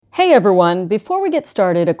Hey everyone, before we get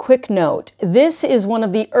started, a quick note. This is one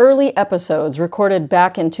of the early episodes recorded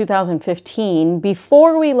back in 2015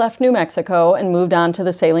 before we left New Mexico and moved on to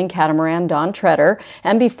the sailing catamaran Dawn Treader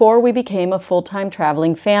and before we became a full-time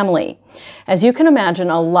traveling family. As you can imagine,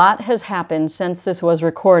 a lot has happened since this was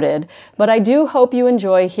recorded, but I do hope you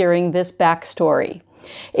enjoy hearing this backstory.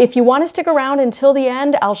 If you want to stick around until the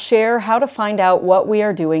end, I'll share how to find out what we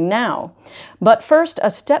are doing now. But first, a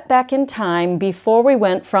step back in time before we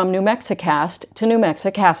went from New Mexicast to New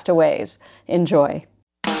Mexicastaways. Enjoy.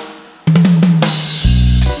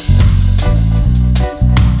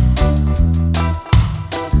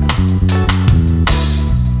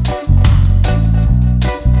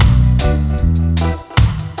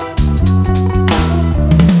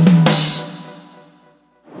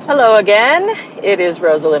 Hello again, it is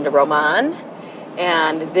Rosalinda Roman,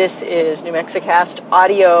 and this is New Mexicast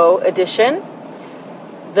Audio Edition,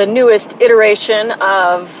 the newest iteration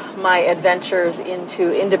of my adventures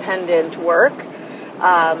into independent work,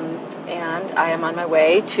 and I am on my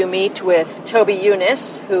way to meet with Toby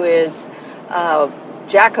Younis, who is a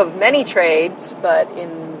jack of many trades, but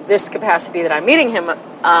in this capacity that I'm meeting him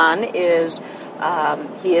on is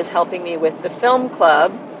he is helping me with the film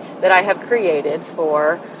club that I have created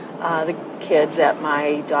for the kids at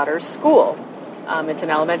my daughter's school. It's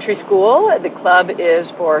an elementary school. The club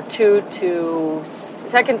is for 2nd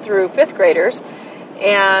through 5th graders,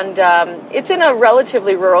 and it's in a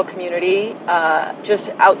relatively rural community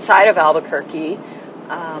just outside of Albuquerque,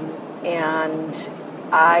 and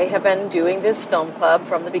I have been doing this film club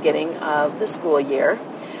from the beginning of the school year.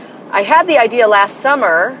 I had the idea last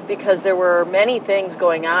summer because there were many things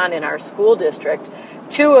going on in our school district.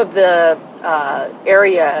 2 of the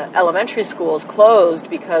area elementary schools closed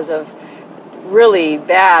because of really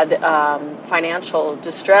bad financial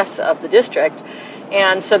distress of the district.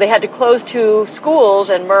 And so they had to close 2 schools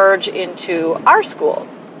and merge into our school.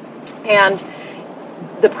 And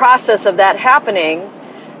the process of that happening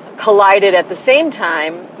collided at the same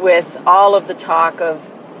time with all of the talk of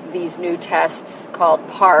these new tests called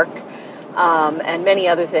PARCC and many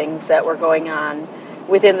other things that were going on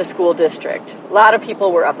within the school district. A lot of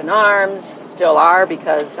people were up in arms, still are,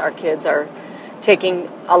 because our kids are taking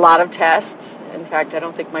a lot of tests. In fact, I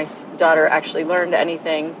don't think my daughter actually learned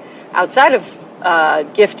anything outside of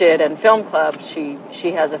gifted and film club.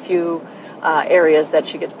 She has a few areas that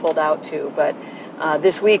she gets pulled out to, but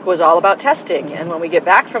this week was all about testing, and when we get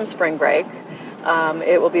back from spring break,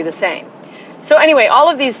 it will be the same. So anyway, all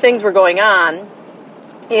of these things were going on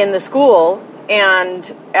in the school,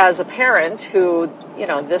 and as a parent who,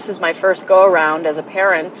 this is my first go-around as a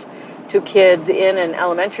parent to kids in an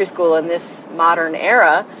elementary school in this modern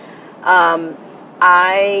era,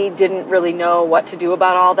 I didn't really know what to do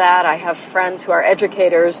about all that. I have friends who are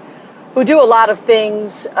educators who do a lot of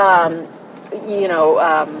things, a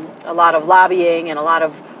lot of lobbying and a lot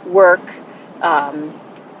of work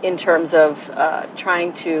in terms of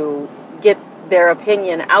trying to get their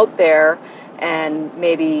opinion out there and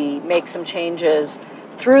maybe make some changes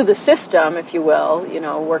through the system, if you will,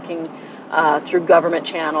 working through government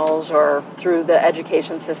channels or through the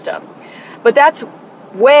education system. But that's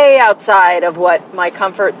way outside of what my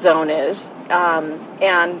comfort zone is.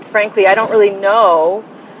 And frankly, I don't really know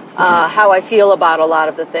how I feel about a lot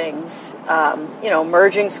of the things.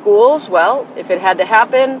 Merging schools, well, if it had to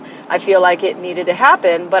happen, I feel like it needed to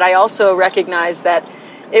happen. But I also recognize that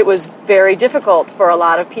it was very difficult for a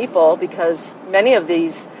lot of people because many of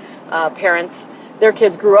these parents, their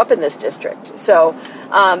kids grew up in this district. So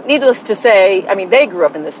needless to say, they grew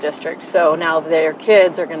up in this district, so now their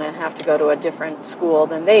kids are going to have to go to a different school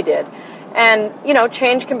than they did. And,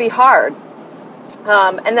 change can be hard.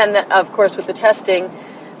 And then, of course, with the testing,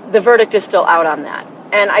 the verdict is still out on that.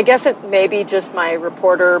 And I guess it may be just my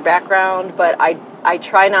reporter background, but I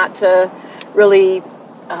try not to really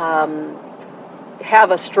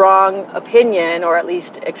have a strong opinion, or at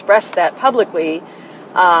least express that publicly,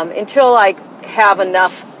 until I have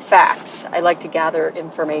enough facts. I like to gather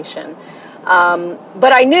information.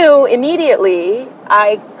 But I knew immediately,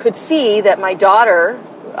 I could see that my daughter,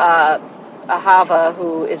 Ahava,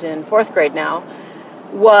 who is in 4th grade now,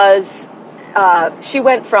 she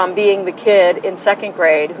went from being the kid in 2nd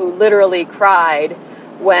grade who literally cried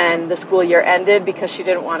when the school year ended because she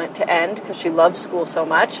didn't want it to end because she loved school so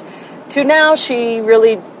much, to now she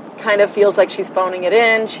really kind of feels like she's phoning it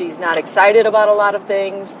in. She's not excited about a lot of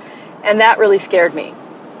things, and that really scared me.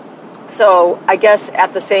 So I guess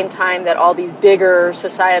at the same time that all these bigger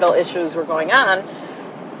societal issues were going on,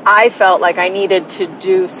 I felt like I needed to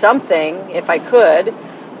do something, if I could,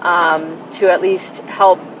 to at least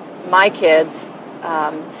help my kids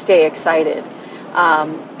stay excited.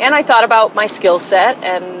 And I thought about my skill set,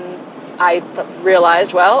 and I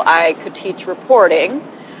realized, well, I could teach reporting,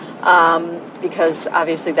 because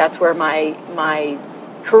obviously that's where my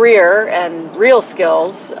career and real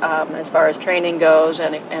skills, as far as training goes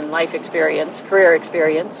and life experience, career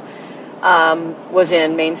experience, was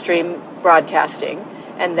in mainstream broadcasting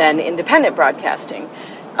and then independent broadcasting.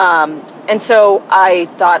 And so I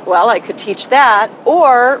thought, well, I could teach that,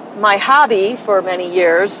 or my hobby for many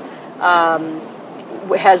years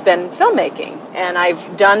has been filmmaking. And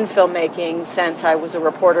I've done filmmaking since I was a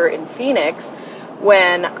reporter in Phoenix,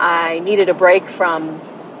 when I needed a break from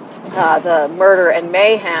the murder and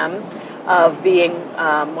mayhem of being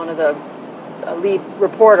one of the lead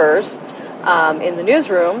reporters in the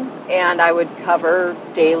newsroom, and I would cover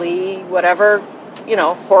daily whatever,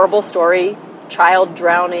 horrible story, child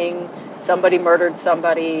drowning, somebody murdered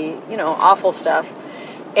somebody, awful stuff.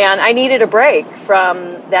 And I needed a break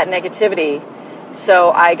from that negativity.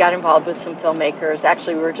 So I got involved with some filmmakers.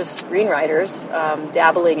 Actually, we were just screenwriters,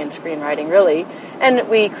 dabbling in screenwriting, really. And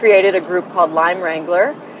we created a group called Lime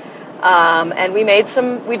Wrangler. And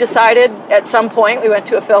we decided at some point, we went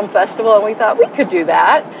to a film festival and we thought we could do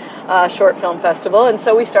that, short film festival. And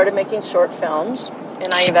so we started making short films.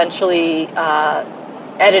 And I eventually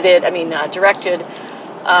directed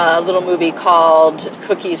a little movie called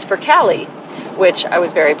Cookies for Callie, which I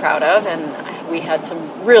was very proud of, and we had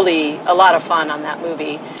a lot of fun on that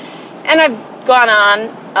movie. And I've gone on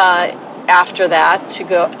after that to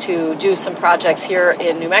go to do some projects here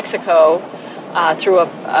in New Mexico through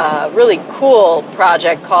a really cool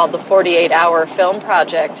project called the 48-Hour Film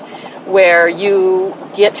Project, where you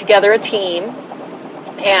get together a team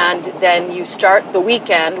and then you start the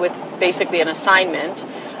weekend with basically an assignment,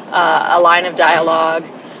 a line of dialogue,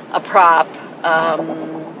 a prop,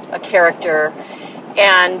 a character,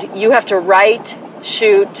 and you have to write,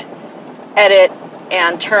 shoot, edit,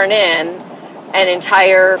 and turn in an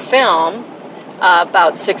entire film,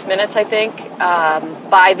 about 6 minutes, I think,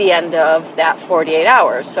 by the end of that 48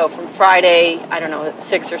 hours. So from Friday, at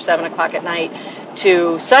 6 or 7 o'clock at night,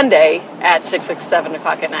 to Sunday at 6 or 7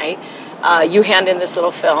 o'clock at night, you hand in this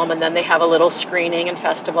little film, and then they have a little screening and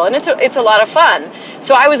festival, and it's a lot of fun.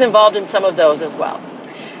 So I was involved in some of those as well.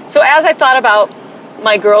 So as I thought about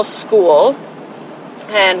my girls' school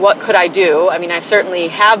and what could I do, I certainly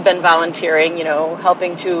have been volunteering,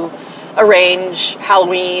 helping to arrange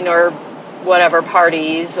Halloween or whatever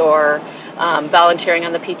parties, or volunteering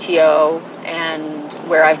on the PTO, and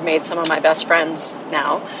where I've made some of my best friends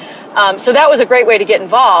now. So that was a great way to get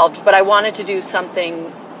involved, but I wanted to do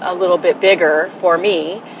something a little bit bigger for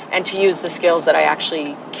me and to use the skills that I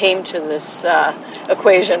actually came to this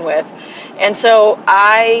equation with. And so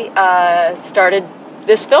I started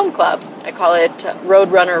this film club. I call it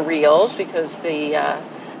Roadrunner Reels, because the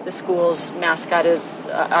school's mascot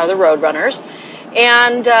are the Roadrunners.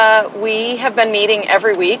 And we have been meeting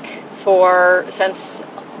every week since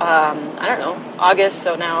August,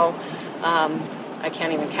 so now I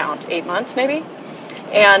can't even count, 8 months maybe.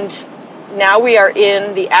 And now we are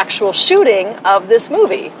in the actual shooting of this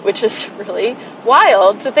movie, which is really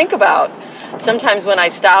wild to think about. Sometimes when I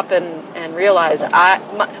stop and realize,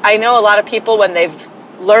 I know a lot of people, when they've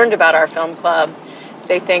learned about our film club,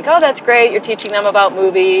 they think, oh, that's great, you're teaching them about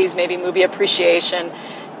movies, maybe movie appreciation.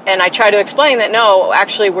 And I try to explain that, no,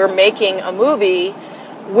 actually we're making a movie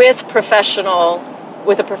with a professional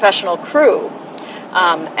crew.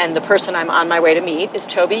 And the person I'm on my way to meet is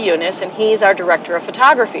Toby Eunice, and he's our director of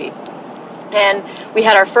photography. And we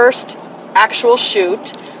had our first actual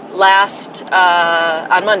shoot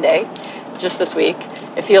on Monday, just this week.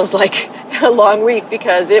 It feels like a long week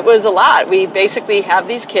because it was a lot. We basically have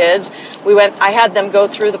these kids. I had them go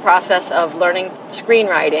through the process of learning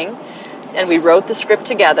screenwriting, and we wrote the script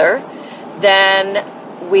together. Then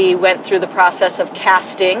we went through the process of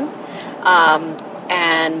casting,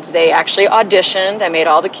 and they actually auditioned. I made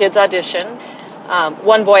all the kids audition.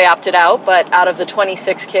 One boy opted out, but out of the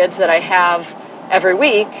 26 kids that I have every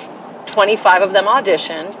week, 25 of them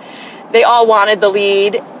auditioned. They all wanted the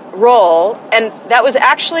lead role, and that was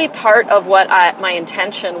actually part of what my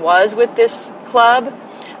intention was with this club.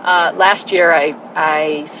 Last year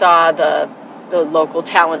I saw the local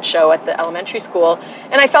talent show at the elementary school,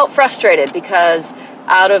 and I felt frustrated because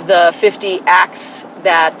out of the 50 acts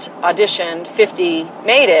that auditioned, 50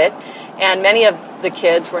 made it, and many of the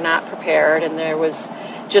kids were not prepared, and there was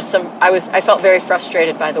just I felt very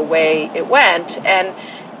frustrated by the way it went. And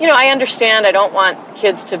I understand I don't want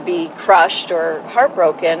kids to be crushed or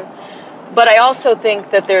heartbroken, but I also think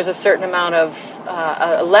that there's a certain amount of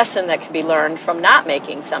a lesson that can be learned from not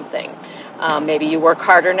making something. Maybe you work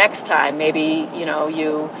harder next time. Maybe,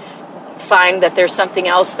 you find that there's something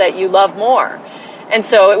else that you love more. And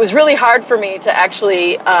so it was really hard for me to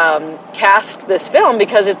actually cast this film,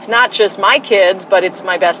 because it's not just my kids, but it's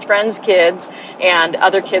my best friend's kids and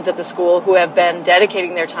other kids at the school who have been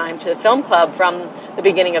dedicating their time to the film club from the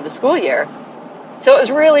beginning of the school year. So it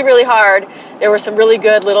was really, really hard. There were some really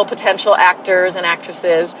good little potential actors and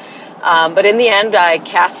actresses. But in the end, I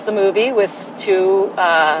cast the movie with 2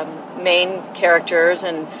 main characters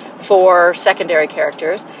and 4 secondary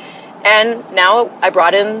characters. And now I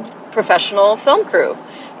brought in professional film crew.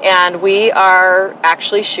 And we are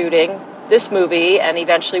actually shooting this movie, and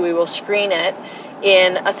eventually we will screen it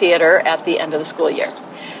in a theater at the end of the school year.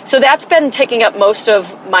 So that's been taking up most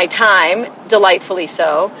of my time, delightfully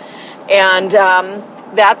so. And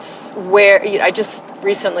that's where I just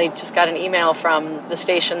recently got an email from the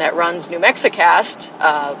station that runs New Mexicast,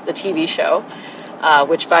 the TV show,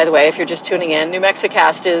 which, by the way, if you're just tuning in, New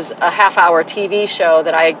Mexicast is a half-hour TV show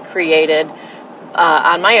that I created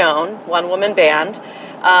on my own, one-woman band,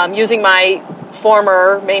 using my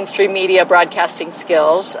former mainstream media broadcasting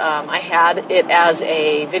skills. I had it as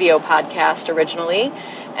a video podcast originally,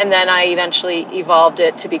 and then I eventually evolved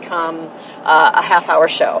it to become a half-hour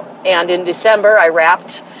show. And in December, I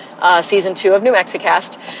wrapped season 2 of New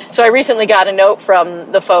Mexicast. So I recently got a note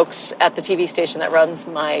from the folks at the TV station that runs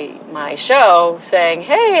my show saying,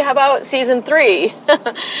 hey, how about season 3?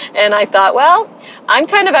 And I thought, well, I'm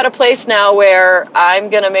kind of at a place now where I'm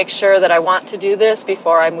going to make sure that I want to do this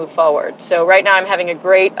before I move forward. So right now I'm having a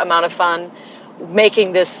great amount of fun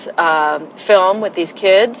making this film with these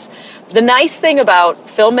kids. The nice thing about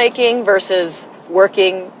filmmaking versus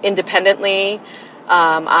working independently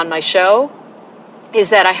on my show is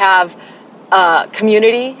that I have a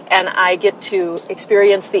community, and I get to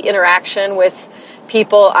experience the interaction with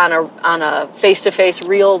people on a face-to-face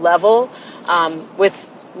real level. With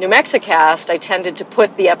New Mexicast, I tended to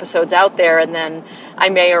put the episodes out there, and then I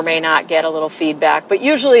may or may not get a little feedback. But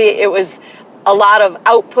usually it was a lot of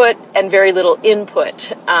output and very little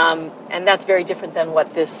input, and that's very different than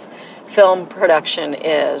what this film production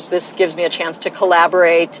is. This gives me a chance to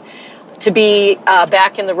collaborate, to be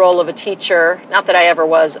back in the role of a teacher. Not that I ever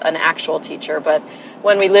was an actual teacher, but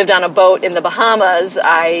when we lived on a boat in the Bahamas,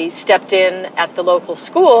 I stepped in at the local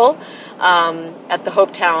school, at the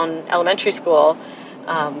Hopetown Elementary School,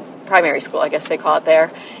 primary school, I guess they call it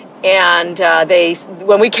there. And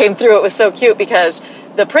when we came through, it was so cute because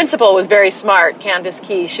the principal was very smart, Candace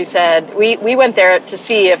Key. She said, we went there to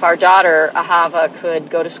see if our daughter, Ahava, could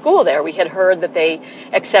go to school there. We had heard that they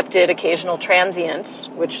accepted occasional transients,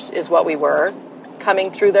 which is what we were,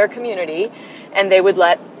 coming through their community, and they would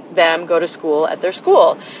let them go to school at their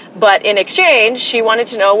school. But in exchange, she wanted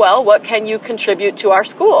to know, well, what can you contribute to our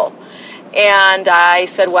school? And I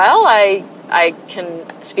said, well, I can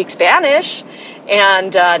speak Spanish.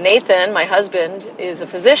 And Nathan, my husband, is a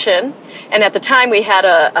physician. And at the time, we had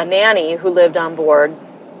a nanny who lived on board.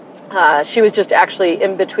 She was just actually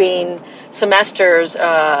in between semesters.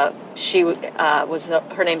 Her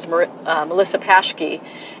name's Melissa Paschke.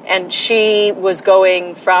 And she was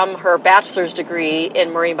going from her bachelor's degree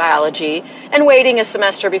in marine biology and waiting a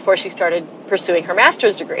semester before she started pursuing her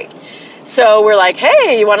master's degree. So we're like,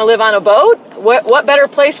 hey, you want to live on a boat? What better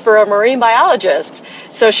place for a marine biologist?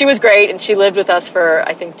 So she was great, and she lived with us for,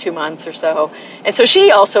 I think, 2 months or so. And so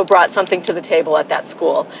she also brought something to the table at that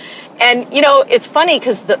school. And, it's funny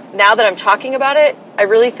because now that I'm talking about it, I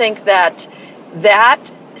really think that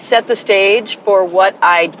set the stage for what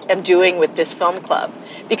I am doing with this film club.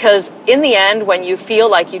 Because in the end, when you feel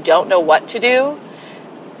like you don't know what to do,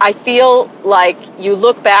 I feel like you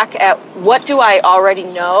look back at what do I already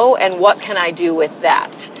know and what can I do with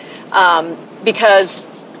that? Because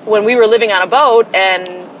when we were living on a boat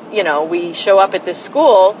and, we show up at this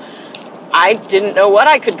school, I didn't know what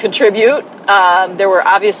I could contribute. There were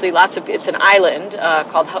obviously it's an island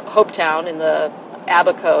called Hopetown in the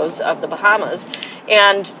Abacos of the Bahamas.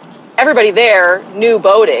 And everybody there knew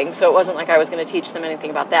boating, so it wasn't like I was going to teach them anything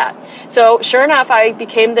about that. So sure enough, I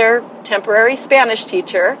became their temporary Spanish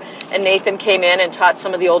teacher, and Nathan came in and taught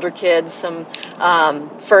some of the older kids some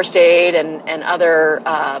first aid and other,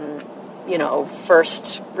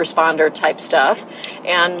 first responder type stuff.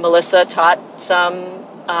 And Melissa taught some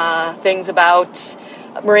things about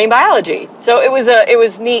marine biology. So it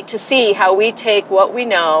was neat to see how we take what we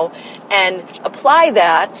know and apply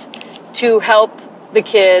that to help the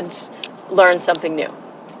kids learn something new.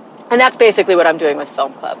 And that's basically what I'm doing with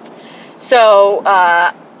Film Club. So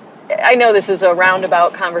I know this is a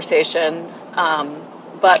roundabout conversation,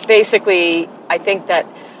 but basically I think that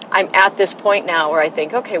I'm at this point now where I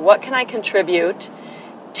think, okay, what can I contribute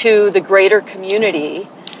to the greater community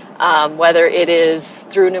whether it is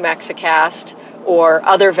through New Mexicast or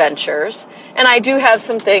other ventures. And I do have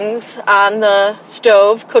some things on the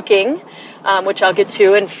stove cooking, which I'll get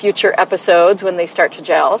to in future episodes when they start to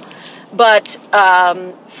gel. But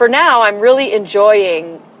for now, I'm really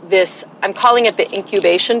enjoying this. I'm calling it the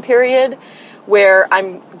incubation period, where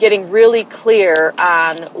I'm getting really clear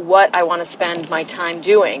on what I want to spend my time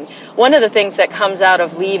doing. One of the things that comes out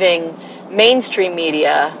of leaving mainstream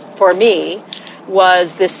media for me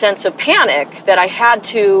was this sense of panic that I had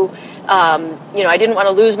to, I didn't want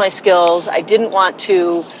to lose my skills. I didn't want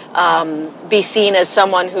to be seen as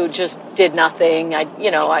someone who just did nothing. I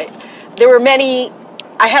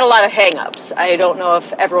had a lot of hang-ups. I don't know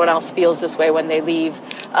if everyone else feels this way when they leave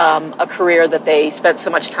a career that they spent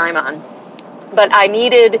so much time on. But I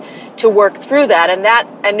needed to work through that,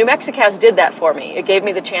 and New Mexicast did that for me. It gave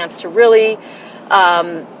me the chance to really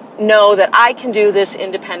know that I can do this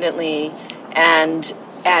independently, and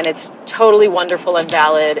it's totally wonderful and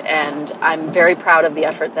valid, and I'm very proud of the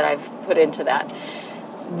effort that I've put into that.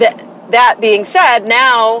 That being said,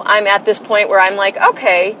 now I'm at this point where I'm like,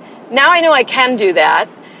 okay, now I know I can do that.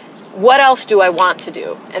 What else do I want to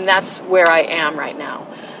do? And that's where I am right now.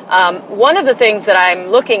 One of the things that I'm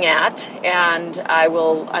looking at, and I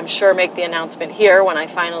will, I'm sure, make the announcement here when I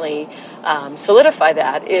finally solidify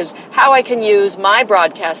that, is how I can use my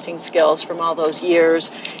broadcasting skills from all those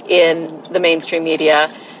years in the mainstream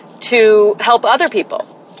media to help other people.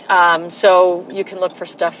 So you can look for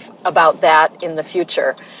stuff about that in the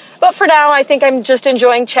future. But for now, I think I'm just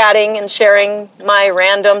enjoying chatting and sharing my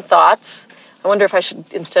random thoughts. I wonder if I should,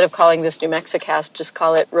 instead of calling this New Mexicast, just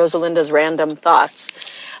call it Rosalinda's Random Thoughts.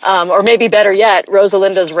 Or maybe better yet,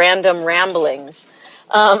 Rosalinda's Random Ramblings.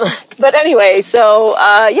 But anyway, so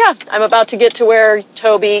I'm about to get to where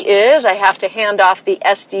Toby is. I have to hand off the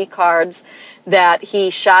SD cards that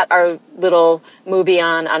he shot our little movie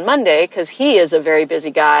on Monday, because he is a very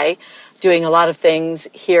busy guy doing a lot of things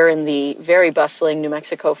here in the very bustling New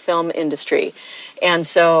Mexico film industry. And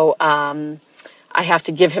so I have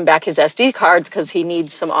to give him back his SD cards because he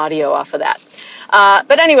needs some audio off of that.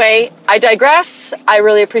 But anyway, I digress. I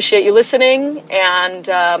really appreciate you listening. And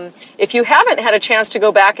if you haven't had a chance to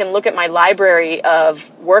go back and look at my library of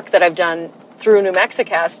work that I've done through New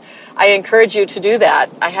Mexicast, I encourage you to do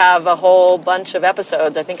that. I have a whole bunch of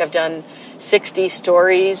episodes. I think I've done 60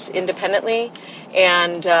 stories independently.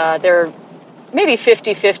 And they're maybe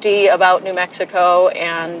 50-50 about New Mexico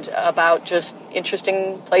and about just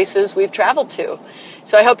interesting places we've traveled to.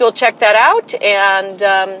 So I hope you'll check that out. And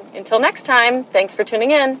until next time, thanks for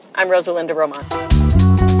tuning in. I'm Rosalinda Roman.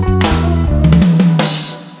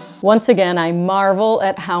 Once again, I marvel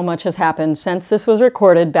at how much has happened since this was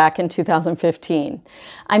recorded back in 2015.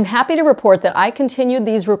 I'm happy to report that I continued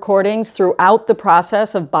these recordings throughout the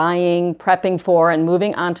process of buying, prepping for, and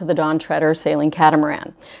moving onto the Dawn Treader sailing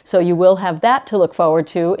catamaran. So you will have that to look forward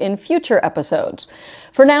to in future episodes.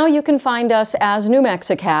 For now, you can find us as New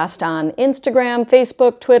Mexicast on Instagram,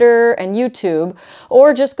 Facebook, Twitter, and YouTube,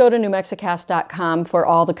 or just go to newmexicast.com for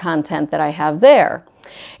all the content that I have there.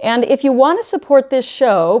 And if you want to support this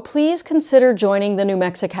show, please consider joining the New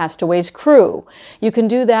Mexicastaways crew. You can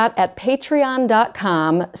do that at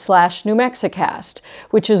patreon.com/NewMexicast,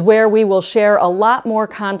 which is where we will share a lot more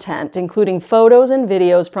content, including photos and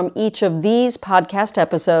videos from each of these podcast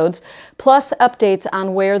episodes, plus updates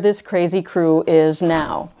on where this crazy crew is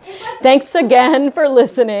now. Thanks again for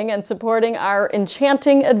listening and supporting our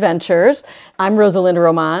enchanting adventures. I'm Rosalinda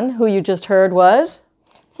Roman, who you just heard was...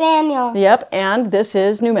 Samuel. Yep, and this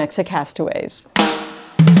is New Mexicastaways.